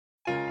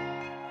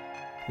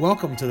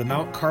Welcome to the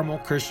Mount Carmel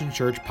Christian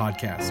Church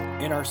podcast.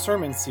 In our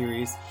sermon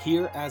series,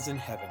 Here as in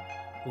Heaven,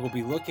 we'll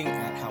be looking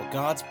at how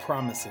God's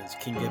promises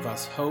can give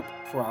us hope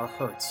for our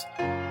hurts.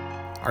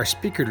 Our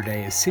speaker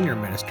today is Senior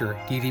Minister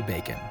Dee Dee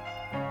Bacon.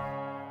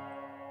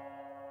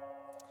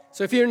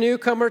 So if you're a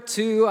newcomer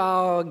to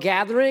our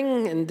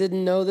gathering and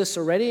didn't know this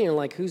already, and you're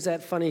like, who's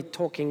that funny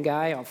talking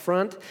guy up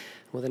front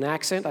with an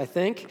accent, I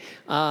think?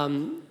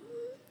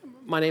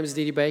 My name is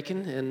Dee Dee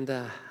Bacon, and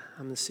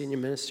I'm the senior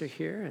minister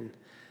here, and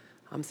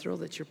I'm thrilled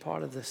that you're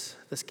part of this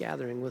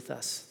gathering with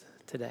us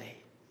today.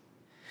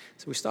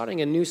 So we're starting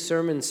a new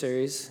sermon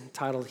series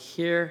entitled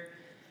Here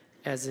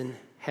as in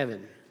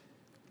Heaven.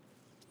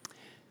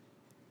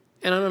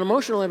 And on an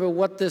emotional level,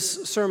 what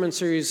this sermon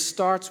series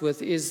starts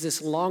with is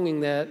this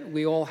longing that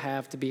we all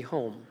have to be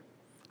home.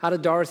 How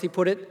did Dorothy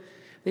put it?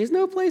 There's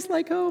no place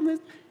like home,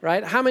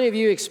 right? How many of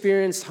you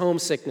experienced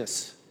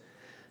homesickness?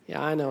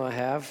 Yeah, I know I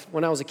have.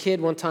 When I was a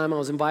kid, one time I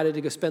was invited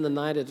to go spend the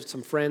night at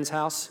some friend's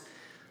house.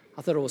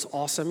 I thought it was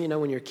awesome. You know,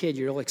 when you're a kid,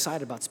 you're all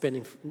excited about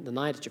spending the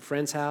night at your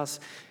friend's house.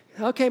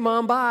 Okay,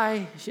 Mom,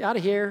 bye. She's out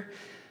of here.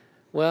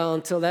 Well,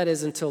 until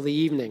the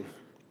evening.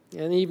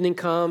 And the evening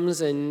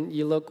comes, and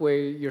you look where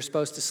you're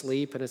supposed to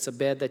sleep, and it's a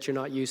bed that you're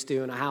not used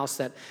to in a house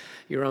that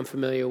you're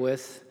unfamiliar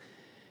with.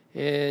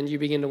 And you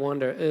begin to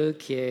wonder,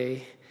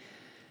 okay.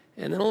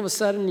 And then all of a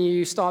sudden,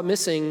 you start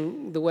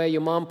missing the way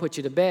your mom put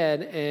you to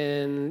bed,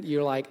 and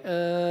you're like,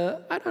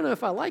 I don't know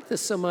if I like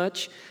this so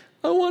much.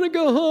 I want to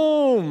go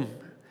home.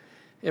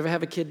 Ever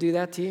have a kid do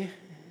that to you?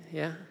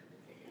 Yeah?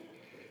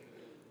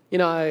 You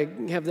know, I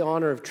have the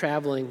honor of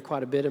traveling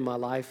quite a bit in my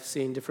life,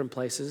 seeing different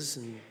places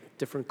and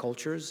different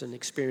cultures and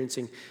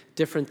experiencing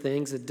different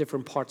things at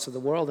different parts of the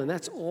world, and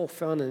that's all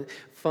fun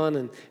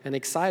and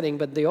exciting.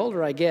 But the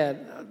older I get,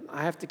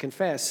 I have to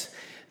confess,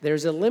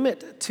 there's a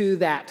limit to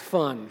that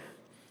fun.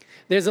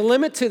 There's a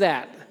limit to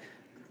that.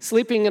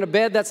 Sleeping in a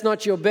bed that's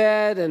not your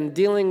bed and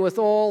dealing with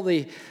all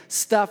the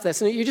stuff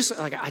that's you just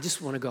like, I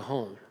just want to go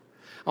home.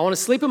 I want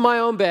to sleep in my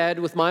own bed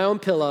with my own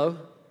pillow.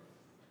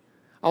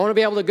 I want to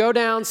be able to go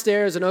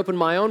downstairs and open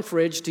my own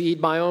fridge to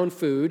eat my own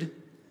food.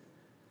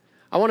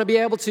 I want to be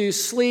able to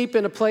sleep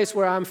in a place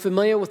where I'm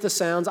familiar with the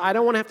sounds. I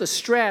don't want to have to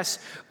stress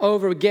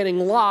over getting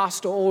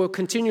lost or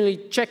continually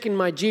checking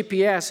my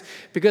GPS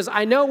because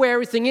I know where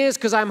everything is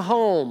because I'm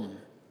home.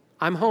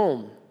 I'm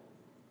home.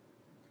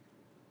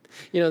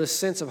 You know, the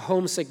sense of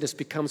homesickness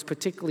becomes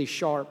particularly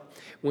sharp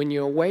when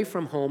you're away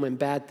from home and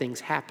bad things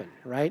happen,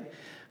 right?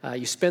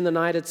 You spend the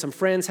night at some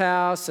friend's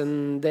house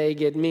and they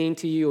get mean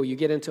to you, or you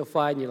get into a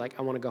fight and you're like,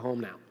 I want to go home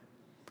now.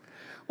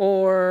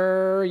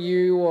 Or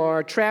you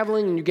are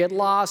traveling and you get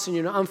lost and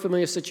you're in an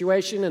unfamiliar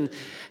situation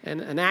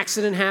and an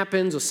accident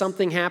happens or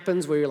something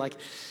happens where you're like,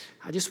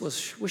 I just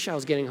wish I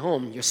was getting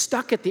home. You're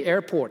stuck at the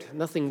airport.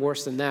 Nothing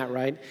worse than that,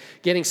 right?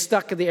 Getting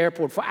stuck at the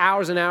airport for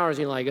hours and hours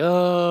and you're like,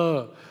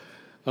 oh,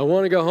 I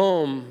want to go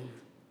home.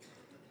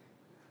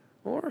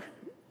 Or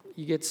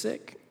you get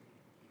sick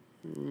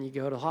and you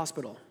go to the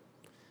hospital.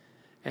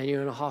 And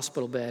you're in a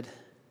hospital bed,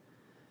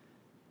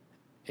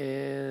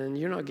 and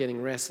you're not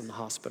getting rest in the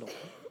hospital.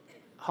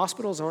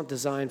 Hospitals aren't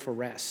designed for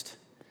rest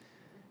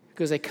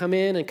because they come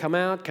in and come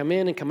out, come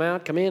in and come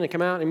out, come in and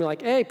come out, and you're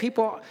like, hey,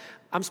 people,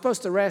 I'm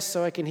supposed to rest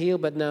so I can heal,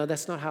 but no,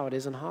 that's not how it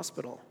is in a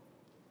hospital.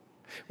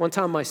 One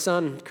time my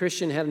son,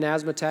 Christian, had an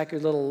asthma attack, a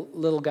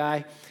little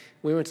guy.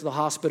 We went to the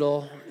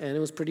hospital, and it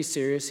was pretty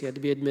serious. He had to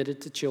be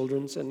admitted to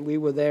Children's, and we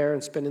were there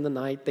and spending the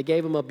night. They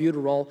gave him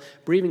albuterol,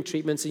 breathing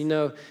treatments, and you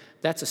know,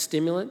 that's a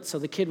stimulant, so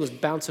the kid was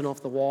bouncing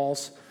off the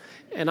walls.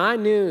 And I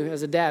knew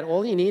as a dad,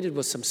 all he needed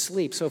was some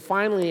sleep. So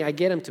finally, I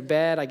get him to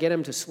bed, I get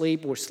him to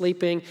sleep. We're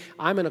sleeping.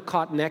 I'm in a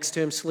cot next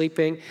to him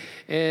sleeping.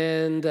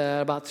 And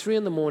about 3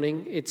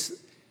 a.m, it's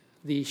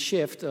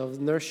the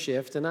nurse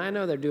shift. And I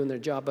know they're doing their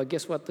job, but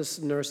guess what this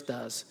nurse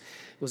does?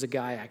 It was a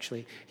guy,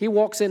 actually. He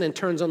walks in and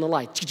turns on the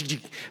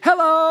light.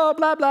 Hello,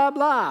 blah, blah,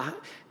 blah.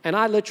 And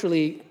I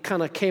literally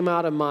kind of came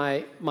out of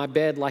my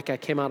bed like I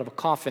came out of a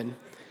coffin.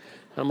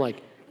 I'm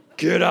like,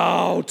 get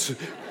out.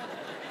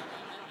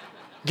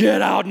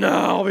 Get out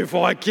now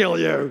before I kill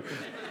you.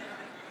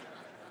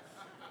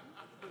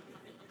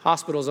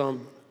 Hospitals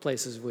aren't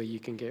places where you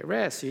can get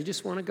rest. You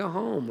just want to go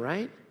home,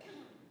 right?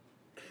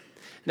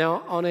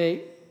 Now, on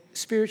a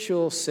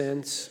spiritual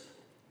sense,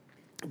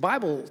 the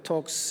Bible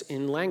talks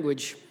in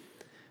language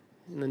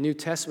in the New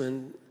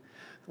Testament,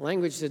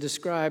 language that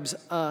describes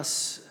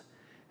us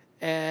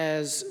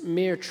as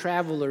mere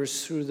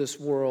travelers through this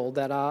world,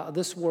 that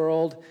this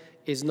world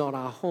is not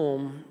our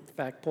home. In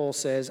fact, Paul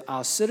says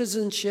our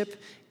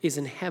citizenship is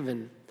in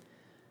heaven.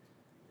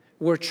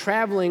 We're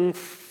traveling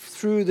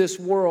through this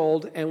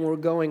world and we're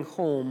going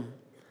home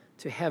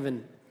to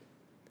heaven.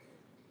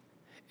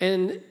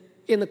 And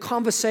in the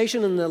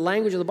conversation and the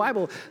language of the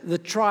Bible, the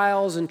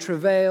trials and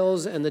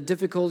travails and the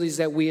difficulties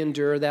that we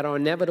endure that are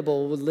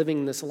inevitable with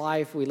living this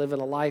life, we live in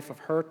a life of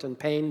hurt and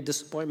pain,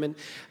 disappointment,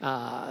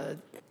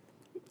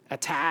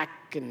 attack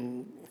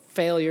and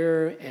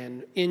failure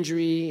and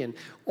injury and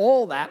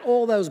all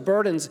those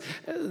burdens,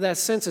 that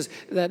senses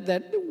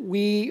that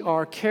we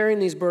are carrying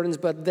these burdens,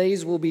 but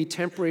these will be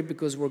temporary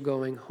because we're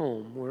going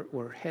home.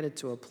 We're headed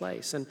to a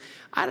place. And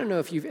I don't know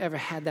if you've ever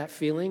had that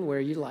feeling where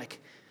you're like,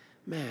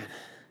 man,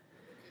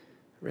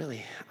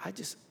 really,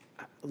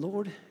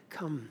 Lord,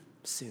 come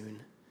soon.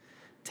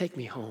 Take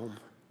me home.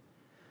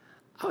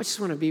 I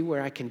just want to be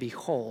where I can be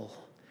whole.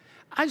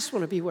 I just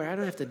want to be where I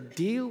don't have to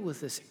deal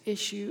with this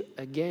issue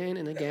again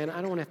and again.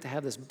 I don't want to have to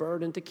have this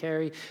burden to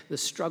carry,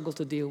 this struggle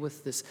to deal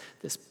with, this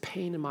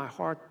pain in my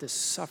heart, this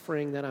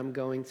suffering that I'm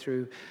going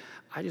through.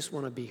 I just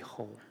want to be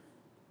home.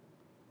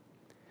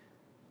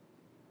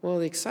 Well,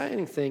 the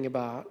exciting thing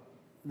about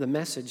the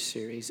message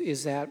series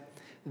is that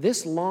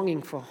this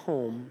longing for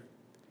home,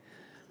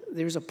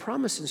 there's a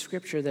promise in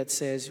Scripture that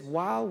says,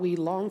 while we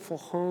long for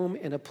home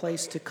and a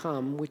place to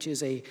come, which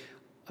is a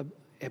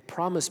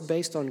promise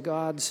based on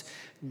God's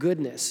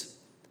goodness,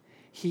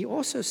 he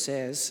also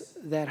says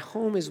that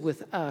home is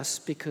with us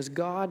because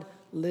God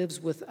lives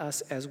with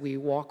us as we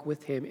walk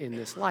with him in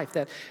this life.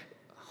 That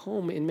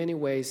home, in many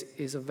ways,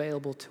 is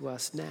available to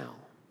us now.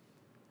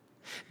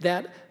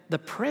 That the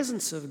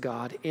presence of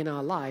God in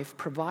our life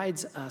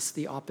provides us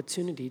the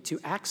opportunity to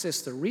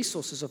access the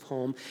resources of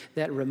home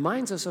that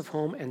reminds us of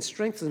home and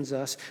strengthens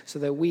us so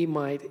that we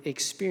might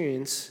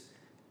experience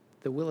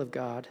the will of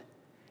God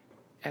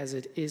as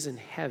it is in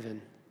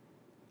heaven.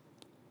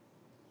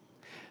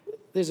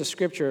 There's a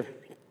scripture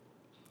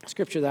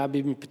that I've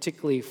been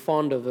particularly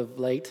fond of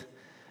late.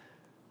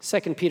 2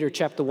 Peter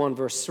chapter 1,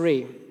 verse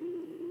 3.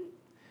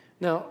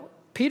 Now,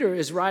 Peter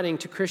is writing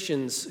to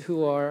Christians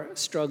who are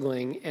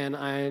struggling, and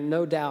I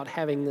no doubt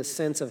having this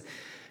sense of,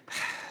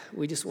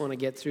 we just want to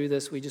get through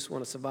this, we just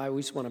want to survive,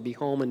 we just want to be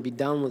home and be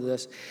done with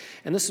this.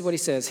 And this is what he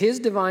says. His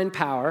divine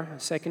power,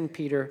 2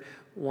 Peter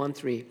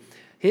 1:3,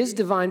 his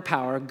divine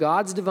power,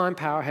 God's divine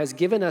power, has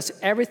given us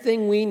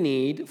everything we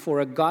need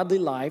for a godly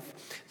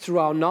life through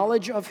our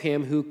knowledge of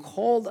him who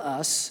called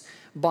us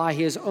by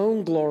his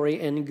own glory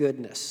and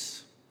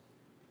goodness.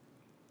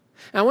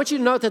 And I want you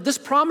to note that this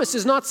promise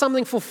is not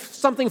something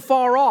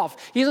far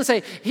off. He doesn't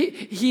say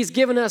he's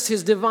given us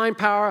his divine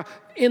power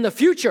in the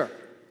future.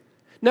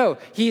 No,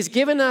 he's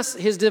given us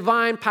his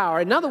divine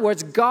power. In other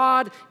words,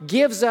 God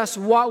gives us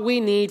what we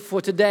need for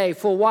today.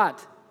 For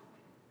what?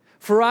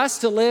 For us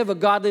to live a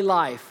godly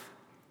life.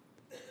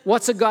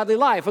 What's a godly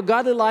life? A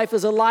godly life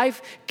is a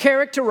life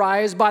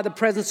characterized by the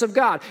presence of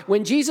God.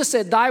 When Jesus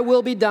said, "Thy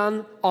will be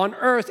done on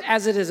earth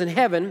as it is in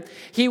heaven,"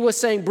 he was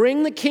saying,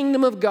 bring the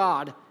kingdom of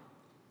God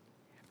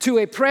to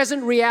a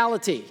present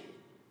reality.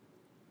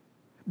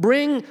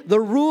 Bring the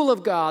rule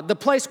of God, the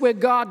place where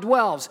God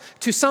dwells,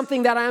 to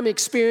something that I'm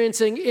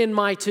experiencing in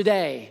my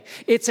today.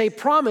 It's a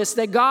promise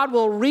that God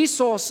will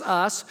resource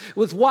us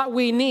with what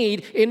we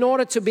need in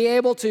order to be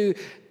able to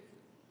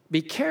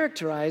be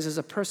characterized as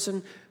a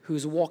person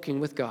who's walking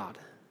with God,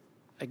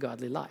 a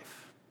godly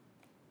life.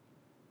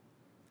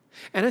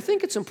 And I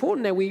think it's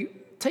important that we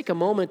take a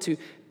moment to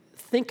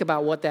think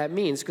about what that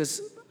means,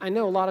 because I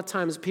know a lot of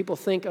times people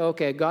think,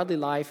 okay, a godly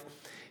life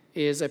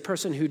is a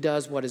person who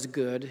does what is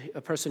good,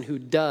 a person who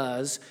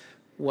does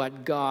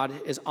what God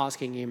is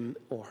asking him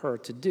or her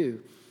to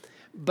do.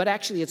 But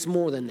actually, it's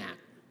more than that.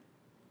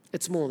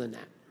 It's more than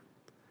that.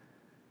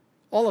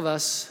 All of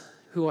us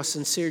who are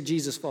sincere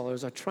Jesus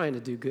followers are trying to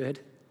do good.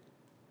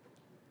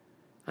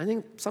 I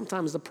think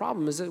sometimes the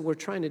problem is that we're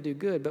trying to do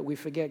good, but we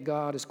forget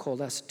God has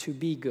called us to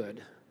be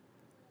good.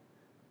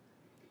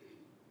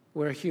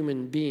 We're a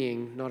human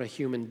being, not a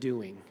human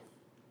doing.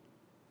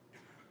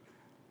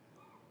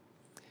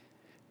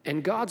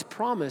 And God's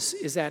promise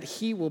is that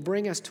he will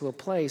bring us to a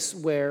place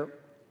where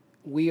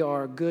we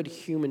are good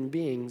human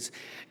beings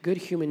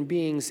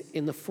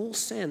in the full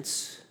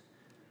sense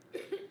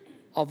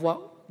of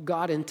what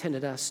God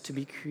intended us to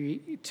be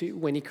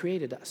when he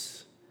created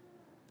us,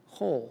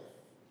 whole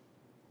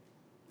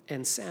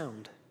and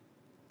sound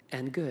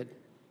and good.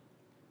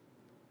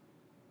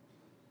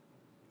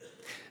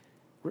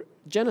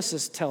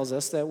 Genesis tells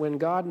us that when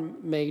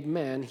God made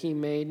man, he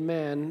made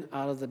man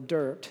out of the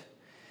dirt.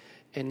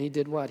 And he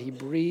did what? He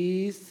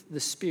breathed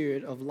the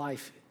spirit of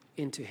life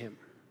into him.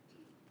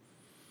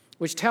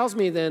 Which tells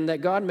me then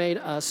that God made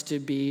us to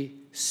be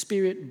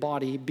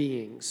spirit-body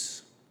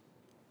beings.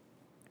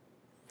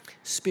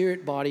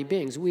 Spirit-body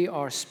beings. We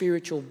are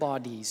spiritual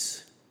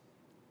bodies.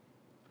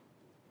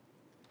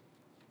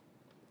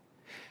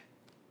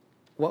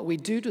 What we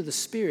do to the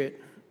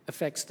spirit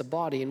affects the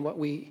body, and what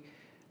we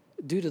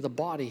do to the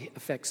body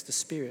affects the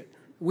spirit.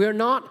 We're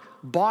not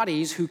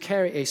bodies who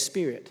carry a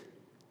spirit.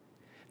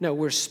 No,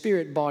 we're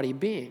spirit-body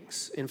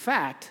beings. In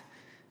fact,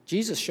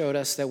 Jesus showed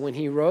us that when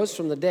he rose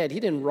from the dead, he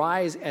didn't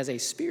rise as a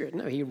spirit.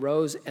 No, he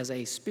rose as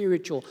a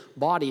spiritual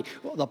body.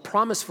 Well, the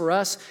promise for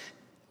us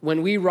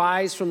when we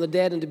rise from the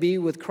dead and to be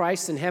with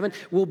Christ in heaven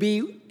will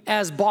be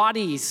as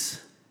bodies.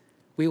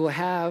 We will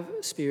have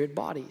spirit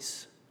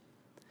bodies.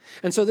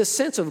 And so this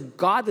sense of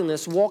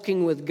godliness,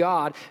 walking with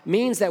God,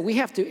 means that we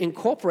have to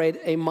incorporate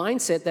a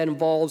mindset that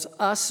involves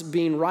us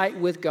being right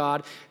with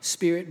God,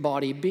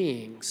 spirit-body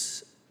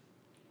beings.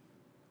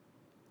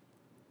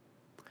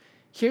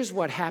 Here's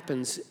what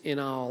happens in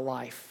our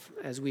life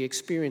as we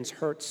experience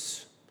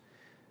hurts.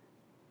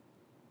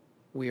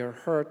 We are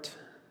hurt.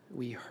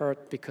 We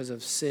hurt because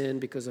of sin,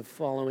 because of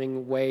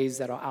following ways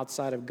that are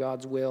outside of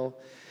God's will.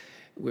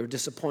 We're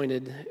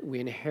disappointed. We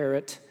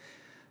inherit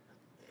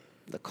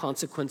the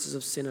consequences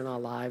of sin in our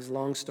lives.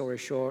 Long story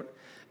short,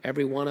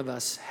 every one of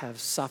us have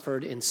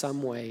suffered in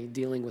some way,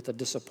 dealing with a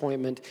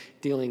disappointment,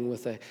 dealing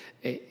with a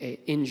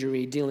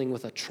injury, dealing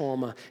with a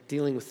trauma,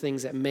 dealing with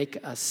things that make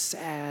us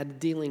sad,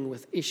 dealing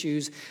with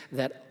issues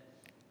that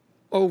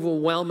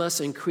overwhelm us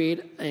and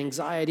create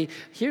anxiety.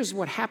 Here's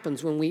what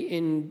happens when we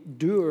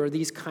endure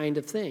these kind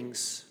of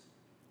things.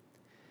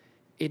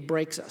 It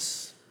breaks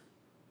us.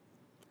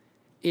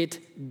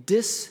 It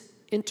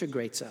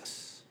disintegrates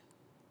us.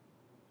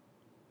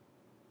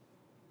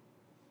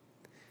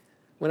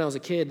 When I was a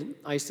kid,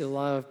 I used to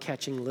love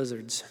catching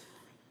lizards.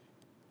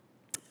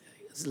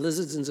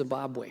 Lizards in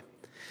Zimbabwe.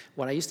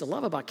 What I used to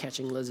love about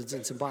catching lizards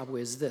in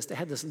Zimbabwe is this. They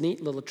had this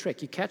neat little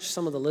trick. You catch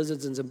some of the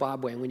lizards in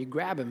Zimbabwe, and when you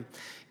grab them,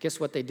 guess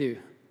what they do?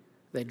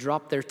 They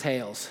drop their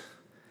tails.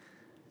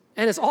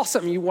 And it's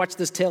awesome. You watch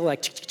this tail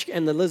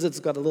and the lizard's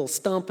got a little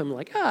stump, and I'm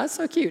like, that's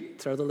so cute.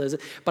 Throw the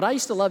lizard. But I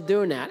used to love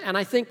doing that. And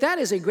I think that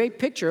is a great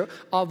picture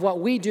of what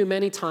we do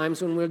many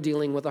times when we're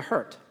dealing with a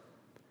hurt.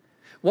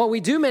 What we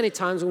do many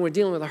times when we're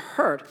dealing with a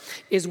hurt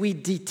is we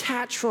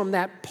detach from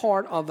that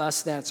part of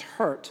us that's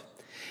hurt.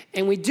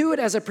 And we do it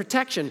as a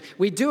protection.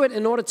 We do it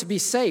in order to be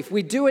safe.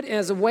 We do it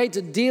as a way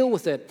to deal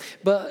with it.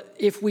 But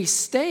if we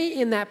stay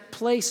in that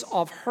place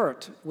of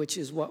hurt, which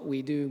is what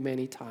we do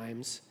many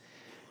times,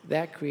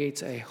 that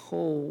creates a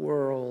whole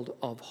world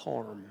of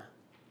harm.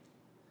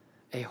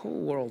 A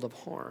whole world of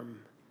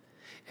harm.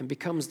 And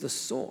becomes the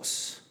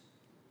source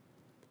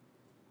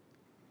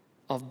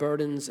of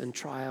burdens and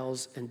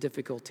trials and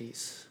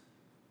difficulties.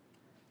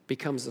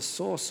 Becomes the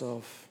source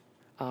of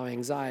our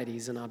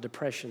anxieties and our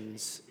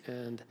depressions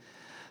and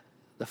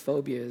the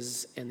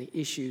phobias and the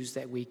issues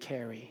that we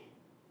carry.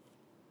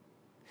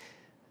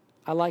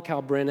 I like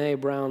how Brené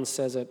Brown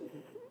says it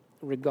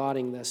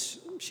regarding this.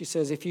 She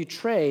says, if you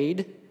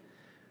trade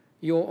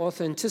your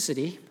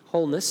authenticity,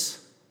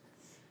 wholeness,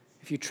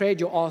 if you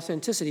trade your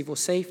authenticity for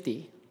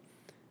safety,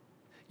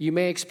 you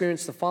may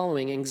experience the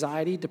following: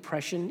 anxiety,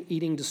 depression,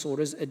 eating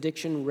disorders,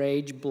 addiction,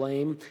 rage,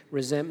 blame,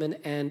 resentment,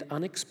 and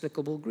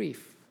inexplicable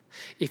grief.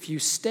 If you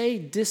stay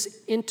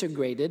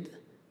disintegrated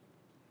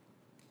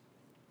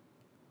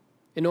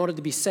in order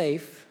to be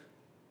safe,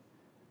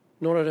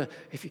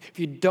 if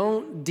you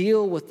don't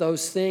deal with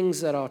those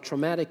things that are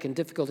traumatic and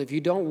difficult, if you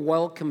don't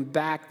welcome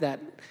back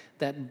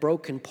that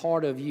broken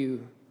part of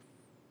you,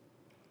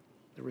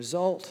 the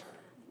result,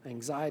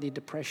 anxiety,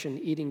 depression,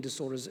 eating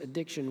disorders,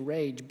 addiction,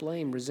 rage,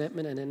 blame,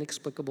 resentment, and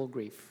inexplicable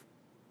grief.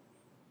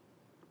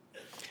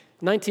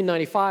 In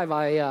 1995,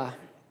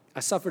 I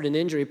suffered an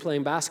injury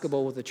playing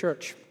basketball with the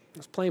church. I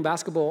was playing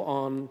basketball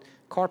on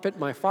carpet.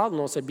 My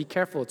father-in-law said, be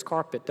careful, it's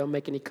carpet, don't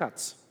make any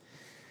cuts.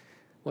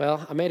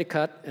 Well, I made a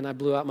cut, and I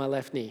blew out my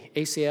left knee.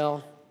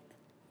 ACL,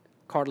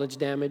 cartilage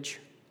damage.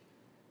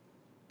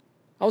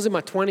 I was in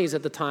my 20s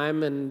at the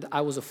time, and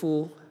I was a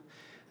fool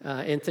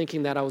in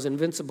thinking that I was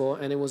invincible,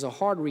 and it was a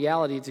hard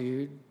reality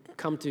to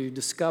come to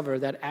discover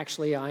that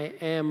actually I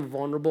am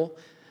vulnerable.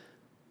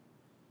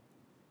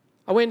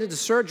 I went into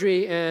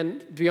surgery,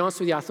 and to be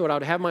honest with you, I thought I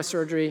would have my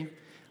surgery,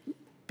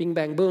 bing,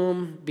 bang,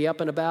 boom, be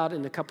up and about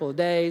in a couple of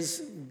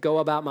days, go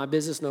about my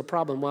business, no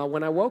problem. Well,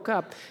 when I woke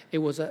up, it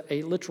was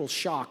a literal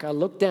shock. I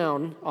looked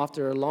down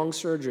after a long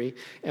surgery,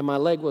 and my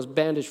leg was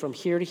bandaged from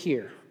here to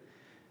here.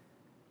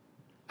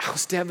 I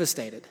was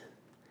devastated.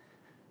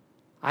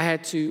 I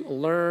had to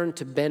learn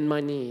to bend my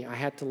knee. I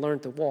had to learn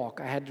to walk.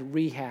 I had to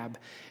rehab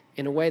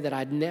in a way that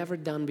I'd never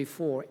done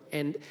before.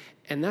 And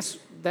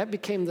that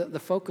became the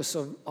focus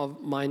of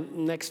my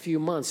next few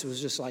months. It was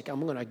just like,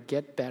 I'm going to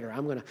get better.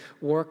 I'm going to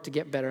work to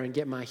get better and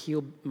get my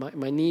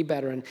knee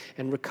better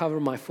and recover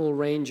my full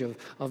range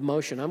of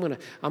motion. I'm going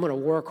to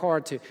work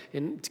hard to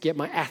get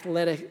my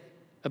athletic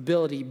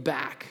ability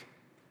back.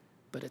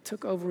 But it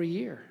took over a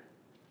year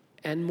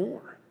and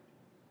more.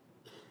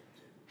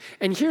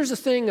 And here's the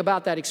thing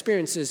about that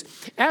experience is,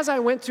 as I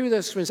went through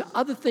those experiences,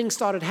 other things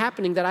started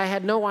happening that I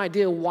had no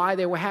idea why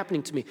they were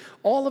happening to me.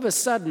 All of a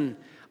sudden,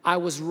 I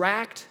was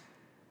racked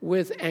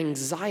with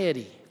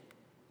anxiety.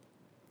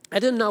 I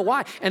didn't know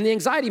why. And the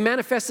anxiety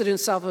manifested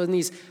itself in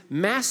these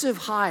massive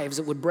hives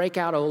that would break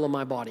out all over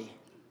my body.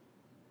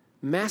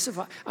 Massive.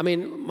 I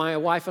mean, my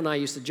wife and I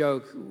used to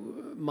joke,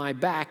 my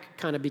back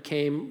kind of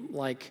became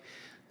like,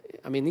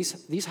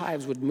 these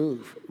hives would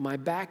move. My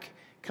back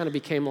kind of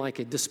became like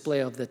a display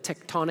of the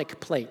tectonic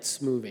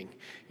plates moving,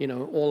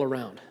 all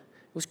around.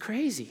 It was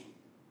crazy.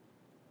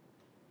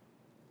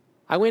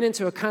 I went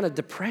into a kind of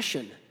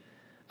depression,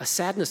 a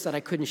sadness that I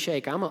couldn't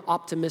shake. I'm an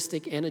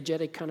optimistic,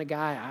 energetic kind of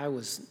guy. I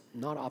was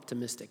not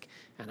optimistic,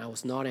 and I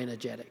was not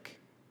energetic.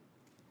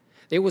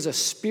 There was a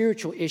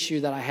spiritual issue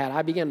that I had.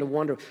 I began to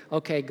wonder,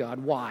 okay, God,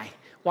 why?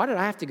 Why did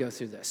I have to go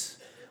through this?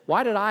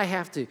 Why did I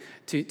have to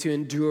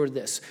endure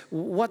this?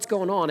 What's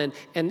going on?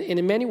 And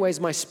in many ways,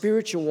 my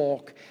spiritual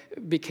walk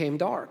became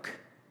dark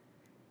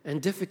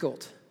and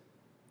difficult.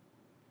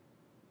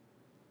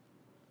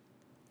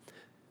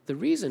 The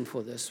reason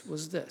for this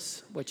was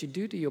this: what you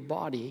do to your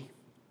body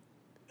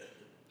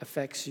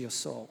affects your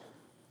soul.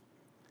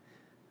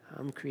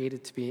 I'm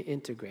created to be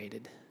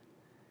integrated.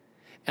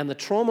 And the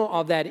trauma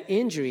of that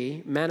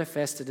injury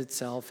manifested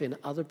itself in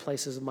other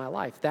places of my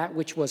life. That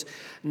which was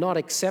not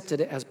accepted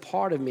as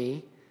part of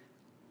me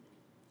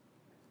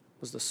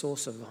was the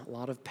source of a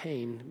lot of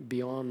pain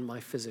beyond my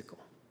physical.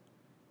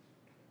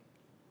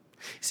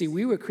 See,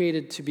 we were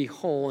created to be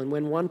whole, and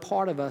when one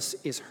part of us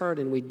is hurt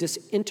and we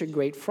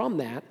disintegrate from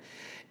that,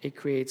 it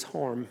creates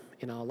harm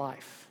in our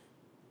life.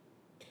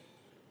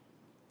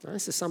 Now,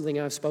 this is something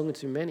I've spoken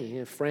to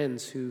many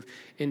friends who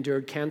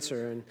endured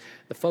cancer, and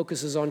the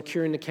focus is on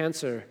curing the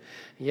cancer.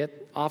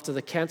 Yet after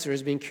the cancer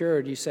has been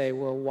cured, you say,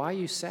 well, why are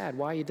you sad?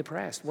 Why are you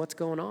depressed? What's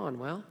going on?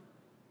 Well,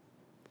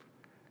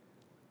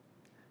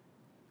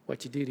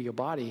 what you do to your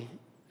body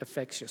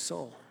affects your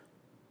soul.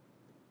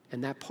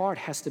 And that part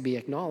has to be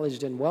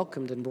acknowledged and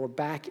welcomed and brought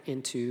back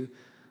into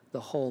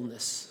the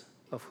wholeness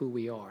of who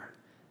we are.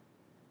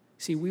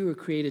 See, we were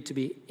created to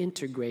be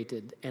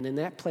integrated, and in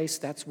that place,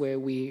 that's where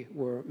we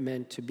were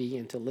meant to be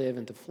and to live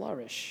and to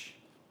flourish.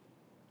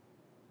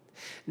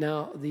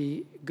 Now,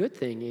 the good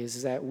thing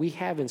is that we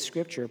have in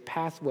Scripture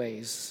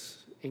pathways,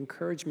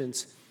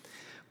 encouragements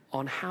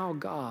on how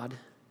God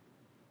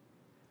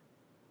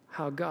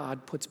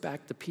puts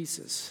back the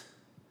pieces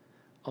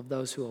of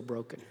those who are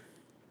broken.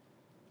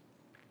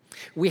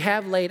 We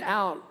have laid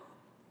out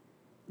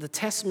the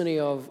testimony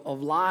of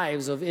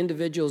lives of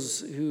individuals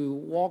who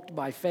walked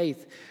by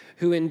faith,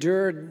 who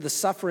endured the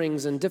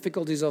sufferings and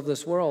difficulties of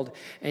this world,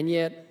 and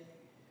yet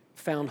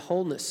found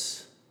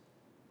wholeness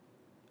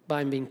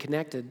by being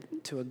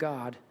connected to a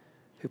God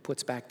who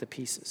puts back the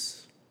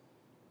pieces.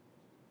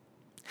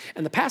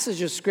 And the passage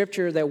of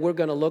Scripture that we're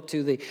going to look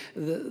to,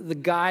 the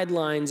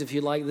guidelines, if you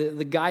like,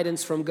 the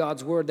guidance from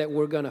God's Word that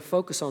we're going to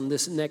focus on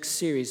this next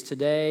series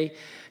today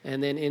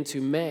and then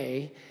into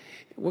May,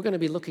 we're going to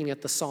be looking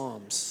at the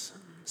Psalms.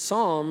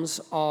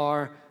 Psalms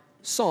are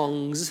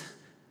songs.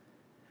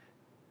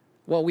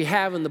 What we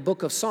have in the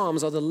book of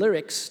Psalms are the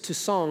lyrics to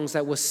songs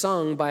that were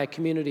sung by a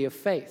community of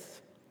faith.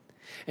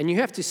 And you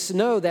have to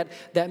know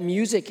that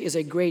music is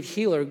a great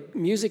healer.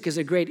 Music is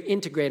a great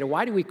integrator.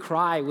 Why do we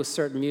cry with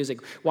certain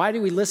music? Why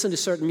do we listen to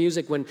certain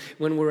music when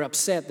we're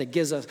upset that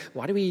gives us,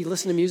 why do we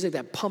listen to music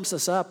that pumps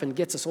us up and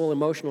gets us all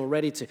emotional,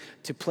 ready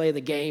to play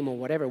the game or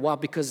whatever? Well,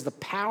 because the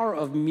power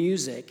of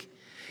music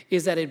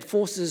is that it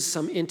forces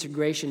some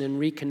integration and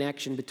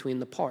reconnection between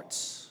the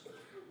parts.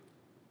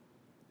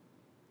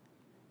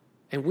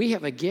 And we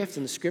have a gift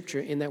in the Scripture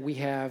in that we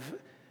have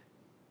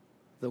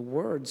the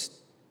words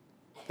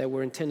that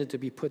were intended to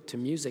be put to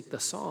music, the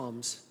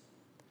Psalms,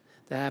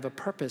 that have a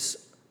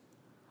purpose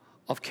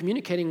of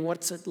communicating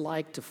what's it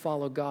like to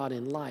follow God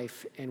in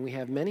life. And we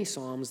have many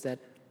Psalms that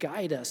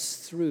guide us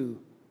through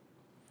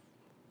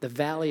the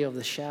valley of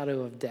the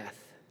shadow of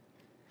death.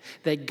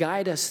 They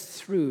guide us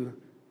through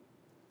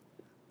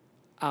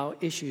our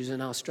issues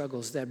and our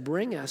struggles, that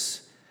bring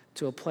us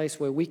to a place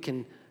where we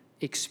can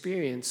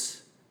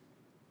experience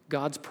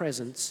God's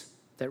presence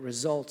that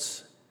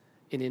results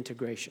in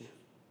integration.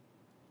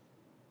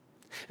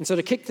 And so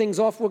to kick things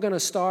off, we're going to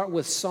start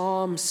with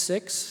Psalm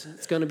 6.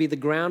 It's going to be the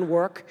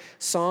groundwork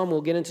psalm.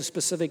 We'll get into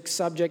specific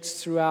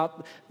subjects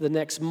throughout the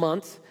next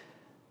month.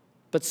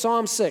 But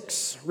Psalm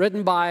 6,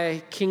 written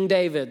by King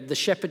David, the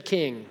shepherd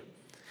king.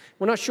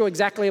 We're not sure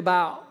exactly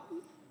about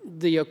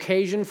the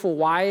occasion for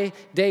why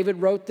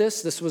David wrote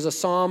this. This was a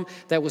psalm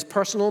that was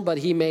personal, but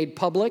he made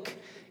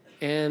public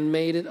and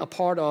made it a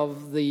part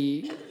of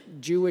the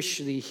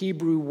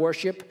Hebrew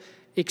worship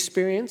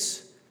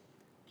experience.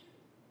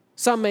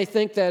 Some may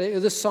think that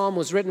this psalm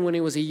was written when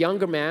he was a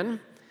younger man.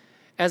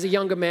 As a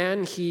younger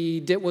man, he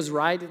did what was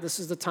right. This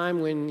is the time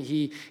when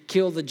he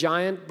killed the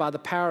giant by the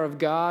power of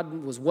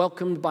God, was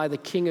welcomed by the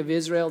king of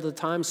Israel at the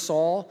time,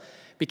 Saul,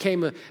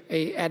 became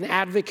an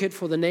advocate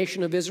for the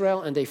nation of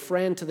Israel and a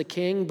friend to the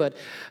king. But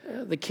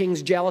the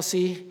king's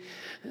jealousy,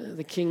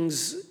 the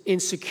king's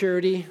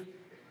insecurity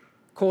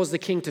caused the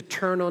king to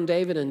turn on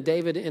David, and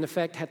David, in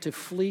effect, had to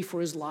flee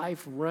for his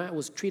life,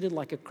 was treated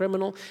like a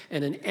criminal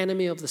and an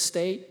enemy of the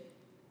state.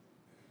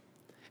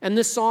 And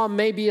this psalm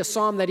may be a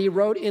psalm that he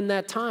wrote in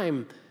that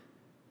time,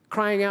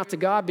 crying out to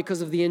God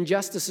because of the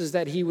injustices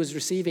that he was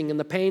receiving and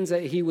the pains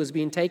that he was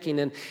being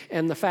taken,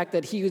 and the fact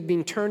that he was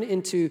being turned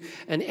into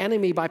an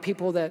enemy by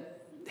people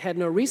that had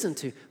no reason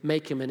to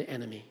make him an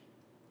enemy.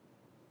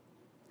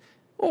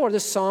 Or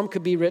this psalm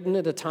could be written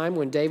at a time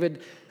when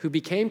David, who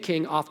became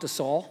king after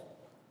Saul,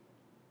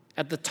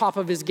 at the top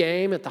of his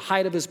game, at the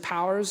height of his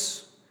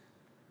powers,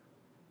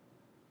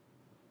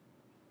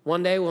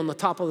 one day on the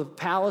top of the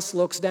palace,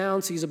 looks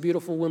down, sees a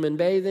beautiful woman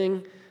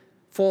bathing,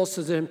 falls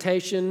to the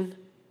temptation,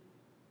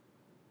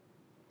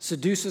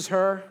 seduces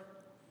her,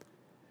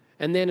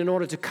 and then in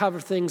order to cover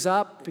things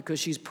up, because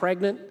she's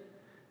pregnant,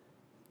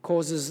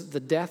 causes the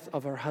death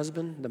of her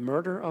husband, the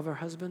murder of her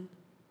husband.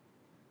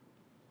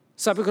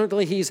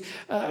 Subsequently, he's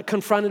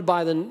confronted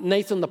by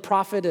Nathan the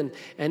prophet, and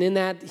in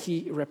that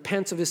he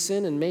repents of his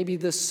sin, and maybe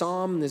this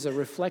psalm is a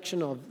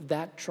reflection of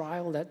that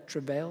trial, that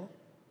travail.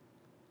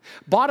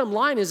 Bottom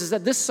line is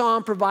that this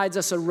psalm provides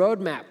us a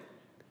roadmap.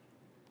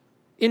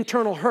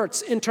 Internal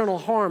hurts, internal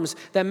harms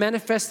that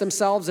manifest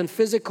themselves in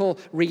physical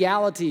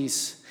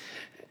realities,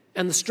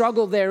 and the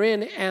struggle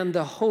therein, and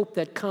the hope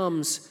that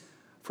comes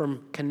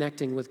from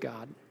connecting with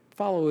God.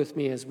 Follow with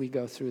me as we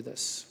go through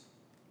this.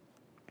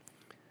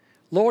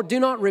 Lord, do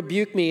not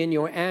rebuke me in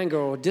your anger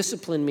or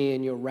discipline me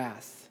in your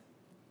wrath.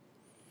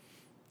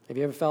 Have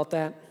you ever felt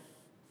that?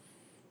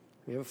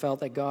 Have you ever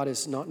felt that God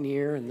is not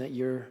near and that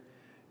you're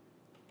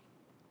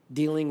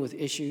dealing with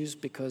issues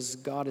because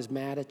God is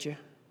mad at you?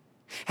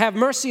 Have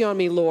mercy on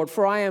me, Lord,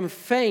 for I am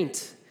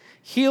faint.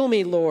 Heal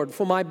me, Lord,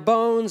 for my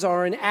bones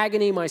are in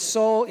agony. My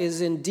soul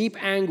is in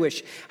deep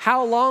anguish.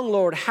 How long,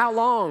 Lord? How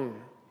long?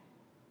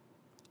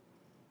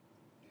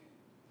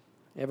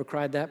 Ever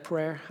cried that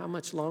prayer? How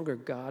much longer,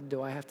 God,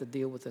 do I have to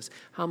deal with this?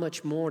 How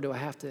much more do I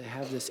have to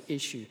have this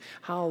issue?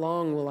 How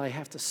long will I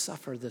have to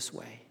suffer this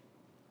way?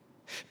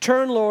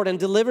 Turn, Lord, and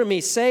deliver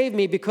me. Save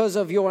me because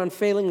of your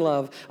unfailing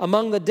love.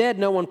 Among the dead,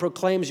 no one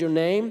proclaims your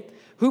name.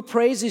 Who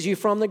praises you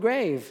from the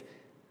grave?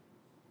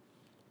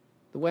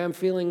 The way I'm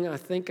feeling, I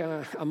think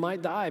I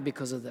might die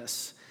because of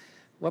this.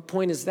 What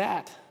point is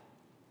that?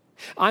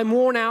 I'm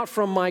worn out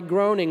from my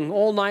groaning.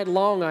 All night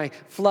long I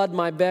flood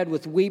my bed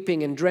with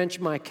weeping and drench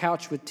my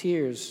couch with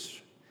tears.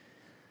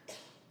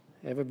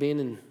 Ever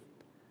been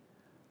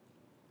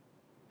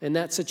in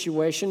that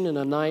situation, in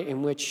a night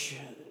in which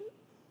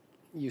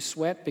you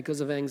sweat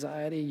because of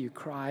anxiety, you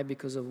cry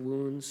because of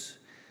wounds?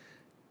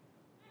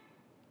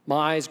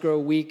 My eyes grow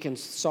weak in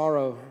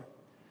sorrow.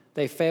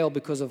 They fail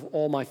because of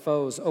all my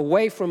foes.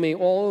 Away from me,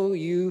 all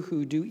you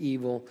who do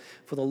evil,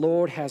 for the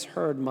Lord has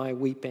heard my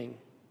weeping.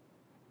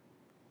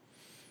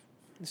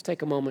 Let's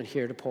take a moment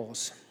here to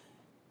pause.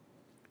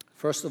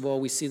 First of all,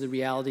 we see the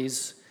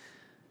realities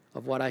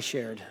of what I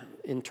shared.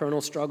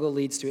 Internal struggle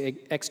leads to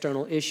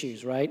external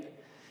issues, right?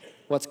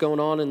 What's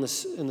going on in the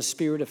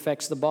spirit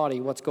affects the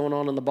body. What's going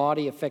on in the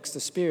body affects the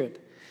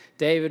spirit.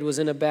 David was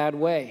in a bad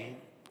way.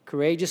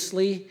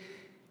 Courageously,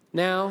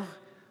 now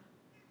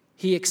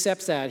he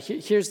accepts that.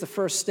 Here's the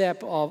first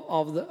step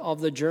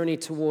of the journey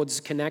towards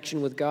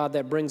connection with God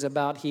that brings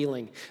about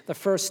healing. The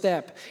first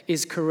step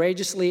is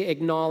courageously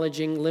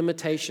acknowledging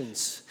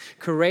limitations,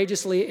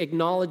 courageously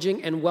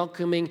acknowledging and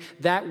welcoming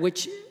that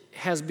which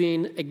has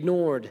been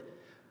ignored,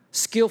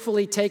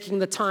 skillfully taking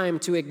the time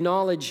to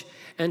acknowledge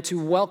and to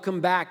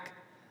welcome back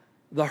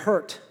the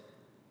hurt,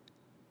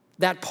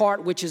 that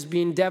part which is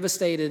being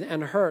devastated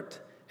and hurt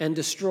and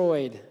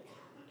destroyed.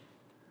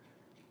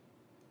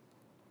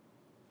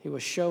 He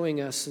was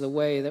showing us the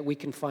way that we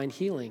can find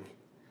healing.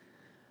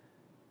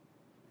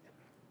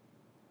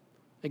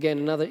 Again,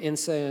 another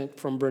insight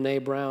from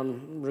Brené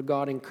Brown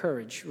regarding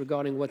courage,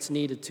 regarding what's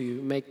needed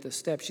to make the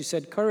step. She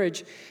said,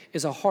 courage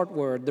is a heart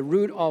word. The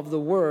root of the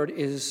word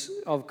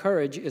of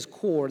courage is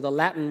cor, the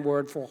Latin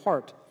word for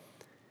heart.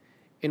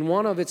 In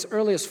one of its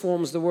earliest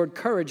forms, the word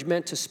courage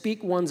meant to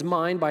speak one's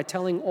mind by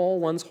telling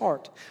all one's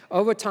heart.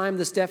 Over time,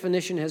 this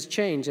definition has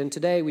changed, and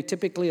today we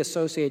typically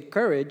associate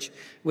courage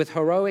with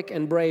heroic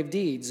and brave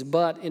deeds.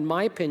 But in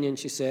my opinion,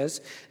 she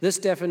says, this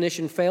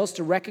definition fails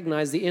to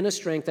recognize the inner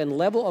strength and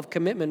level of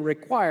commitment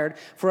required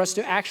for us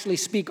to actually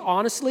speak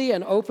honestly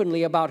and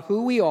openly about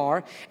who we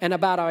are and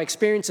about our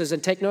experiences.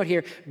 And take note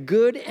here,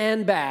 good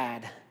and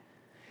bad.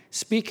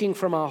 Speaking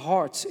from our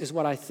hearts is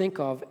what I think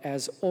of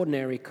as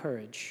ordinary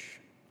courage.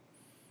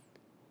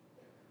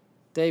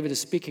 David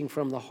is speaking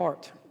from the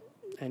heart,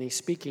 and he's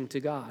speaking to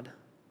God.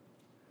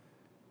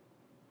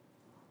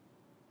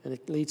 And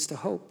it leads to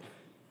hope.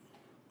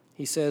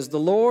 He says, the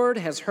Lord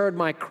has heard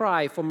my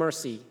cry for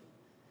mercy.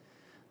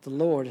 The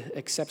Lord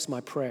accepts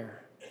my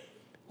prayer.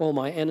 All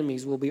my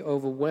enemies will be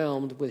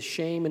overwhelmed with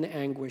shame and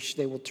anguish.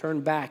 They will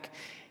turn back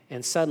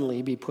and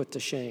suddenly be put to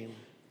shame.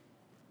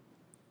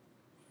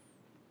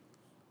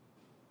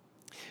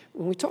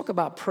 When we talk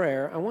about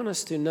prayer, I want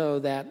you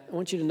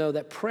to know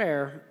that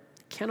prayer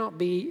cannot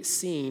be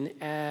seen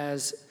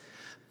as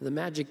the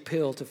magic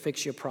pill to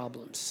fix your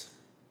problems.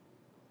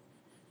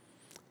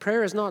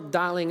 Prayer is not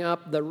dialing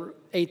up the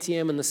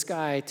ATM in the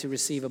sky to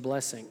receive a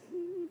blessing.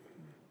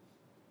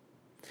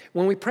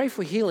 When we pray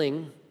for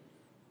healing,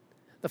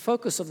 the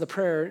focus of the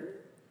prayer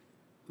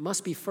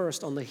must be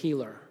first on the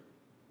healer.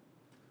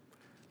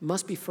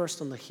 Must be first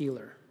on the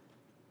healer.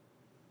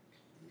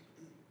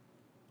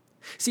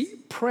 See,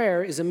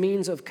 prayer is a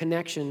means of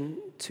connection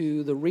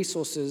to the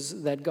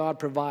resources that God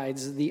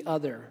provides the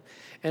other.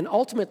 And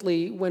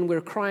ultimately, when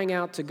we're crying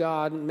out to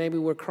God, maybe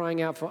we're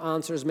crying out for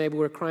answers, maybe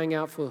we're crying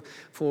out for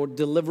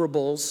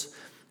deliverables,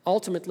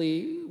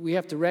 ultimately, we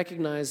have to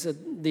recognize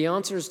that the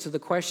answers to the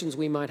questions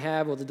we might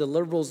have or the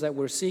deliverables that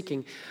we're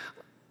seeking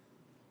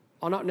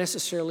are not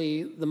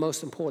necessarily the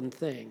most important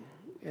thing.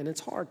 And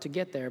it's hard to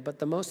get there, but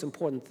the most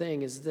important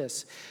thing is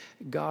this: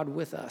 God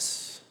with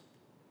us.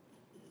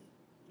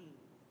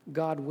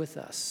 God with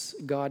us,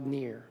 God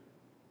near.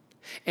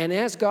 And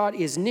as God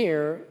is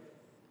near,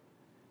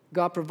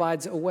 God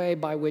provides a way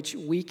by which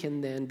we can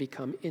then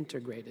become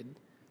integrated.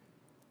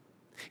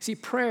 See,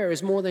 prayer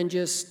is more than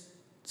just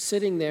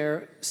sitting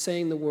there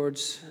saying the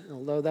words,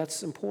 although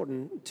that's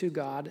important to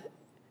God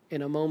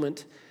in a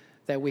moment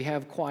that we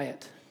have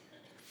quiet.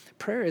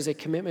 Prayer is a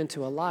commitment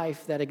to a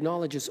life that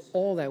acknowledges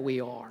all that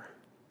we are.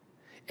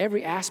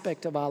 Every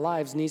aspect of our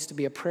lives needs to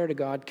be a prayer to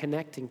God,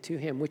 connecting to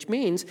Him, which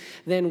means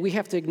then we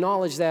have to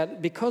acknowledge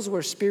that because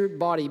we're spirit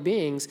body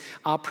beings,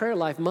 our prayer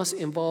life must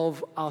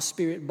involve our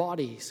spirit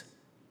bodies.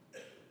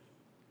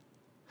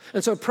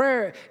 And so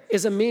prayer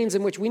is a means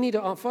in which we need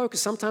to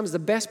focus. Sometimes the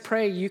best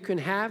prayer you can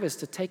have is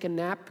to take a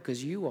nap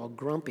because you are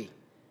grumpy,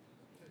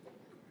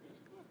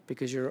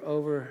 because you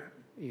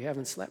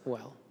haven't slept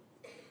well.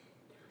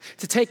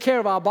 To take care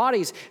of our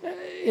bodies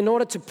in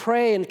order to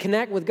pray and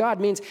connect with God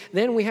means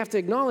then we have to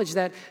acknowledge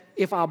that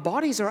if our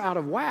bodies are out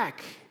of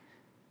whack,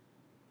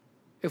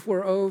 if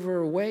we're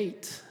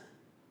overweight,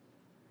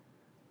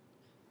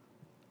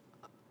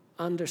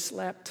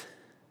 underslept,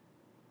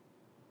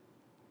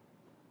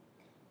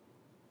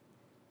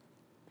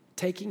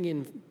 taking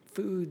in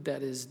food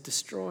that is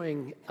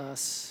destroying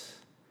us,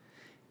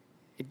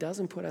 it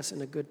doesn't put us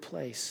in a good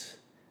place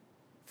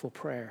for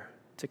prayer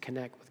to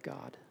connect with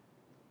God.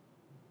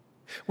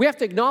 We have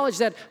to acknowledge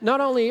that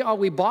not only are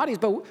we bodies,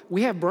 but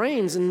we have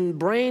brains, and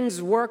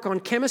brains work on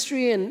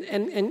chemistry and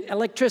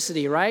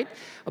electricity, right?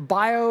 A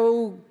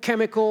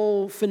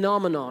biochemical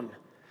phenomenon.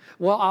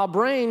 Well, our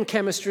brain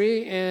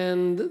chemistry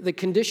and the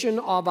condition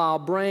of our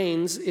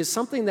brains is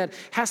something that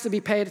has to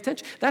be paid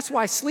attention. That's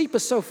why sleep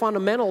is so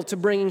fundamental to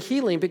bringing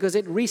healing, because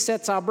it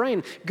resets our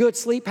brain. Good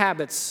sleep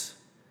habits.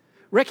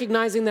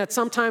 Recognizing that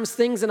sometimes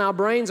things in our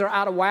brains are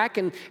out of whack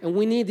and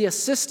we need the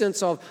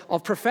assistance of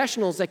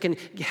professionals that can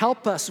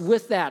help us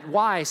with that.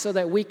 Why? So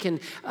that we can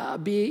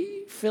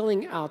be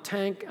filling our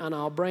tank and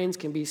our brains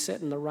can be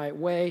set in the right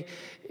way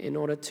in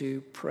order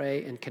to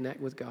pray and connect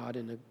with God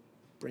and to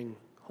bring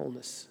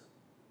wholeness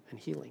and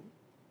healing.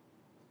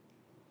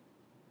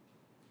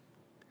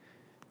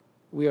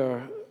 We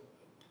are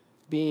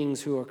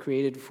beings who are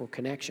created for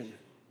connection.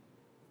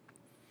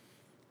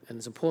 And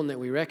it's important that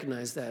we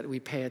recognize that we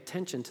pay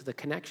attention to the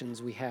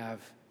connections we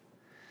have.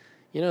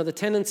 You know, the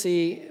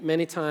tendency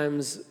many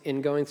times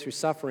in going through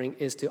suffering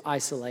is to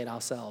isolate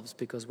ourselves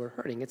because we're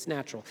hurting. It's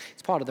natural.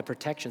 It's part of the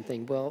protection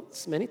thing. Well,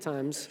 many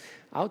times,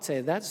 I would say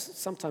that's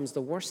sometimes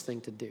the worst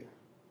thing to do.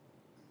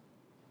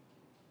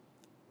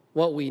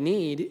 What we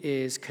need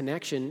is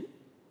connection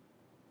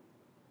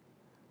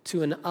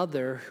to an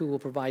other who will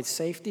provide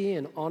safety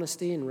and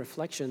honesty and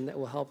reflection that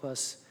will help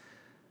us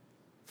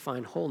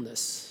find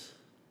wholeness.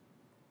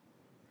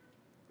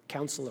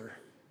 Counselor,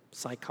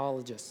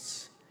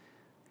 psychologists,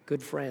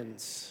 good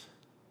friends,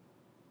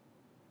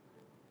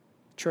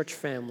 church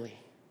family.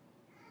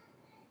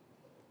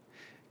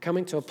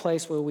 Coming to a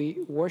place where we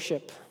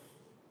worship,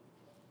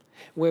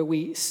 where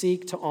we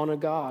seek to honor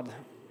God,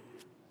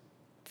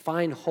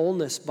 find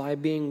wholeness by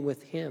being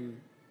with Him.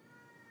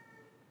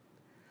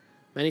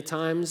 Many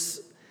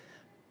times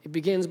it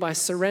begins by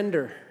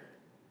surrender.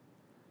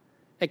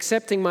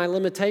 Accepting my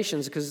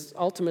limitations, because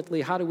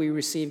ultimately, how do we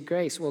receive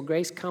grace? Well,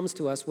 grace comes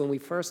to us when we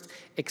first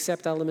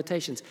accept our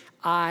limitations.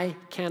 I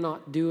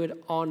cannot do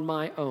it on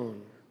my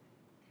own.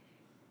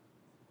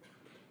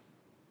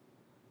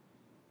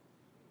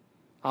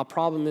 Our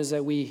problem is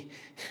that we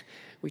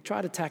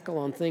try to tackle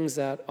on things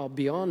that are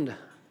beyond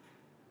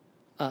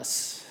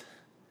us.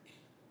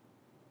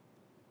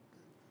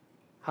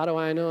 How do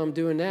I know I'm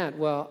doing that?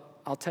 Well,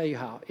 I'll tell you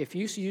how. If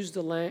you use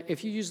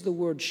the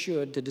word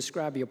should to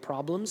describe your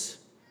problems,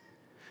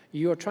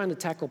 you are trying to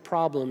tackle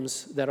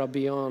problems that are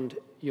beyond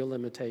your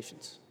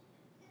limitations.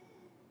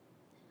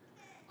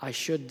 I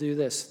should do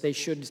this. They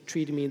should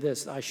treat me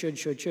this. I should.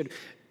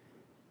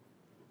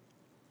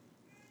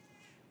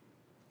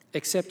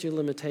 Accept your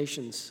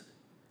limitations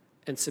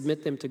and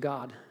submit them to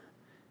God,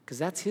 because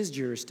that's His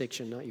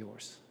jurisdiction, not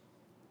yours.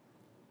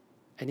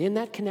 And in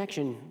that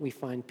connection, we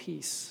find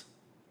peace.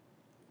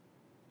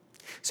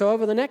 So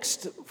over the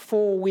next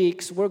 4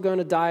 weeks, we're going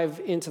to dive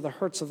into the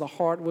hurts of the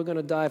heart. We're going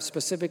to dive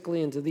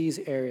specifically into these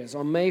areas.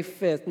 On May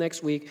 5th,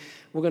 next week,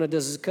 we're going to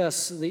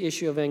discuss the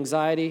issue of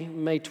anxiety.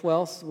 May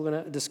 12th, we're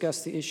going to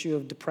discuss the issue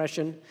of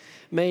depression.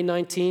 May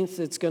 19th,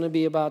 it's going to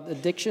be about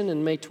addiction,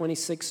 and May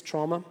 26th,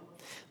 trauma.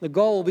 The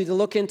goal will be to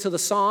look into the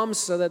Psalms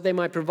so that they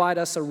might provide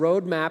us a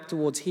roadmap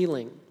towards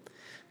healing,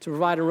 to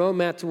provide a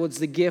roadmap towards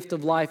the gift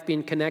of life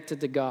being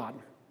connected to God.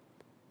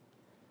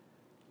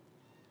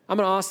 I'm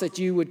going to ask that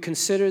you would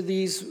consider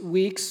these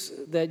weeks,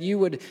 that you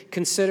would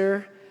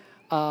consider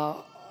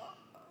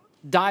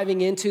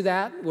diving into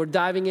that. We're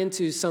diving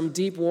into some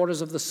deep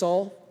waters of the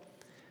soul.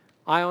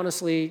 I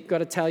honestly got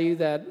to tell you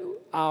that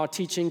our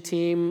teaching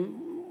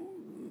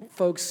team,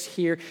 folks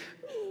here,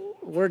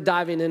 we're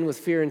diving in with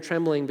fear and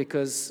trembling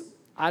because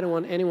I don't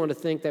want anyone to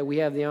think that we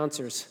have the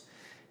answers.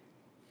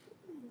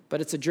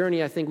 But it's a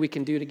journey I think we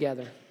can do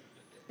together.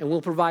 And we'll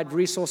provide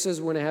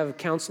resources. We're going to have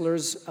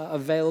counselors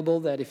available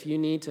that if you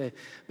need to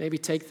maybe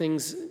take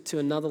things to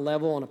another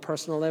level, on a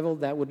personal level,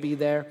 that would be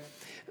there.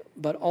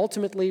 But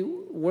ultimately,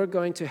 we're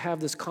going to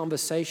have this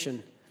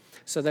conversation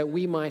so that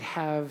we might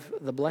have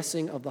the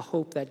blessing of the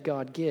hope that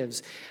God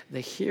gives, the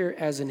here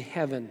as in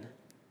heaven.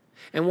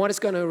 And what it's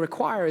going to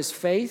require is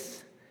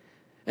faith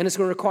And it's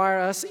going to require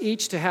us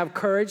each to have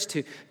courage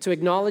to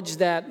acknowledge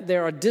that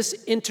there are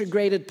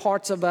disintegrated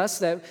parts of us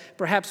that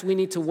perhaps we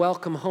need to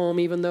welcome home,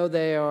 even though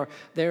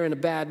they're in a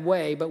bad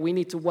way. But we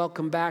need to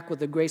welcome back with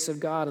the grace of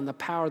God and the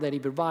power that He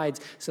provides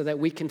so that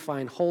we can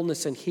find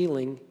wholeness and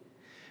healing.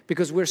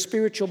 Because we're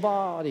spiritual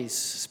bodies,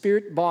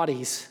 spirit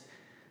bodies.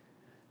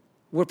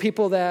 We're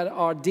people that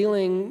are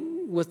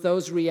dealing with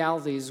those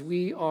realities.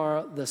 We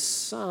are the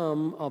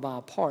sum of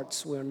our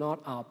parts. We're not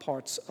our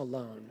parts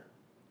alone.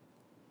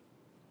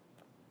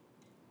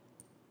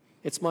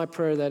 It's my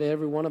prayer that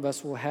every one of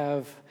us will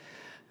have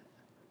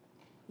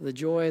the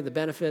joy, the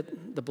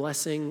benefit, the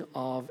blessing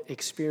of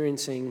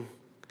experiencing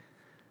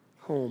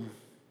home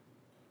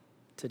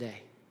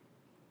today.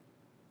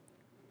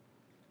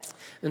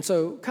 And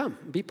so come,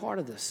 be part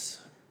of this.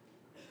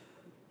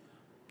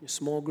 Your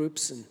small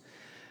groups and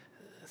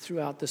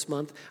throughout this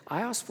month.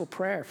 I ask for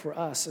prayer for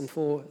us and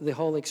for the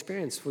whole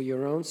experience, for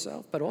your own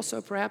self, but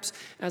also perhaps,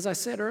 as I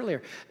said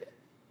earlier,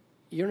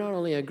 you're not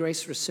only a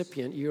grace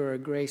recipient, you're a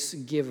grace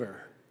giver.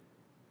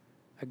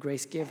 A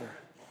grace giver.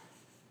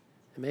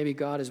 And maybe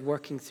God is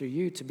working through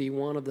you to be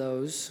one of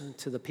those,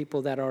 to the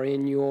people that are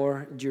in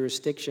your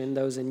jurisdiction,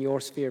 those in your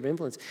sphere of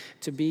influence,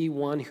 to be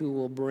one who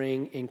will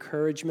bring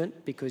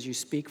encouragement because you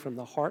speak from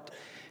the heart,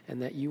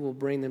 and that you will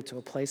bring them to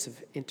a place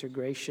of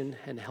integration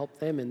and help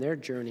them in their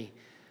journey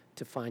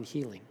to find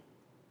healing.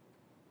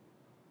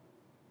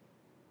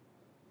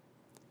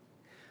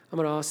 I'm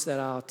going to ask that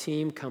our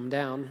team come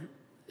down,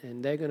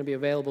 and they're going to be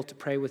available to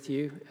pray with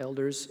you.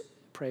 Elders,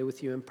 pray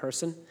with you in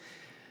person.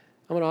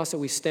 I'm going to ask that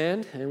we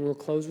stand, and we'll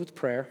close with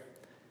prayer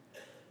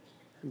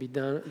and be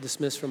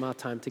dismissed from our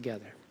time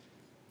together.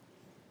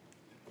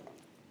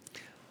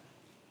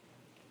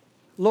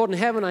 Lord in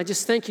heaven, I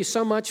just thank you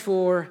so much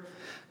for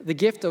the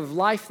gift of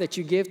life that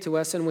you give to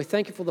us, and we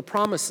thank you for the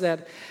promise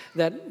that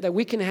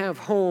we can have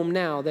home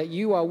now, that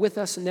you are with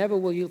us and never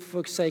will you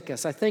forsake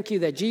us. I thank you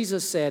that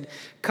Jesus said,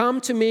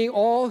 "Come to me,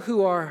 all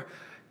who are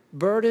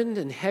burdened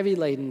and heavy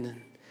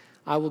laden,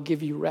 I will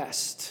give you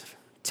rest.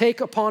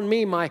 Take upon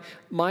me my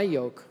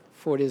yoke,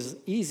 for it is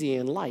easy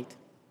and light."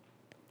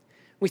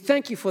 We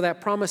thank you for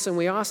that promise, and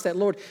we ask that,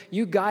 Lord,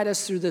 you guide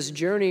us through this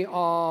journey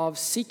of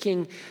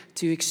seeking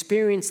to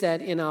experience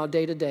that in our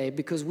day-to-day,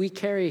 because we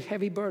carry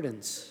heavy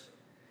burdens.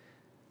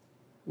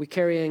 We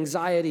carry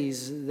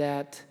anxieties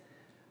that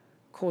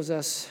cause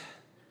us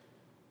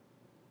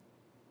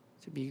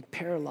to be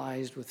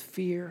paralyzed with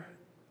fear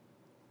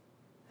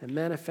and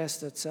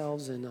manifest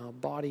themselves in our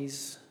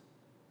bodies.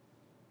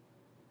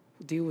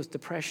 We deal with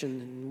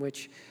depression, in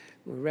which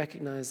we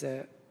recognize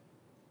that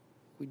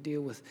we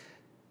deal with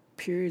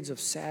periods of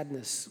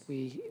sadness.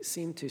 We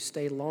seem to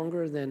stay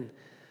longer than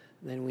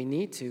we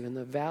need to in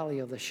the valley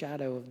of the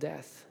shadow of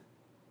death.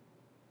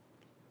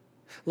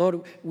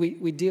 Lord,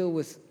 we deal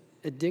with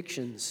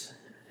addictions,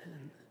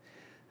 and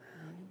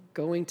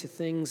going to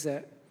things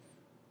that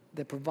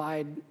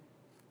provide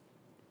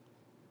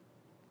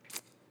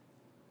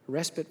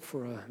respite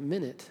for a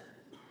minute,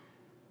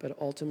 but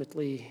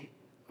ultimately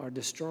are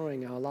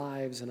destroying our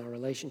lives and our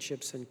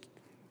relationships and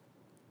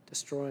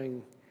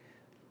destroying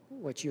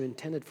what you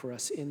intended for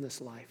us in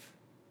this life.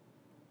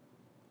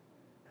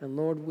 And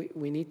Lord,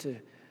 we need to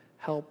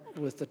help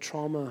with the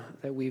trauma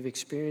that we've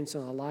experienced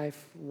in our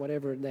life,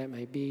 whatever that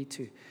may be,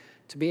 to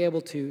be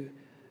able to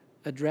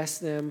address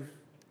them,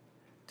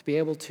 to be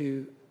able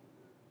to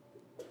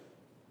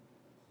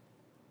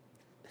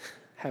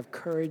have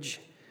courage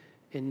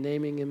in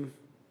naming them,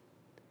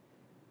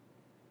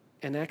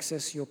 and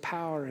access your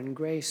power and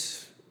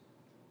grace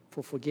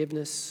for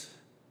forgiveness,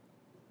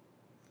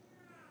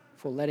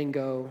 for letting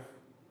go,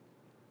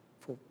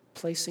 for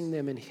placing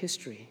them in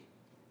history.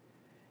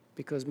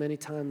 Because many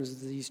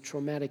times these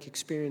traumatic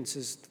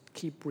experiences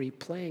keep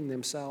replaying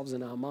themselves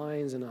in our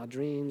minds and our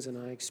dreams and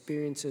our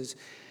experiences,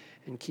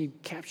 and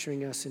keep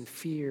capturing us in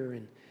fear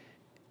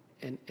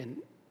and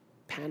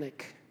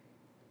panic.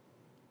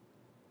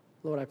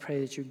 Lord, I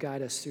pray that you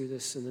guide us through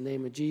this in the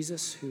name of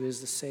Jesus, who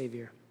is the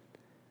Savior.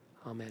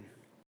 Amen.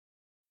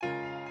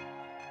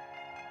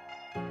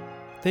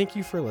 Thank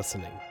you for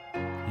listening.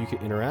 You can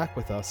interact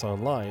with us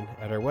online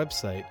at our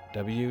website,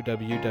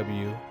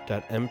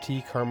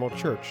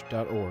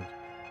 www.mtcarmelchurch.org.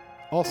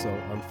 Also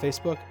on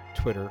Facebook,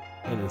 Twitter,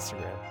 and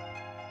Instagram.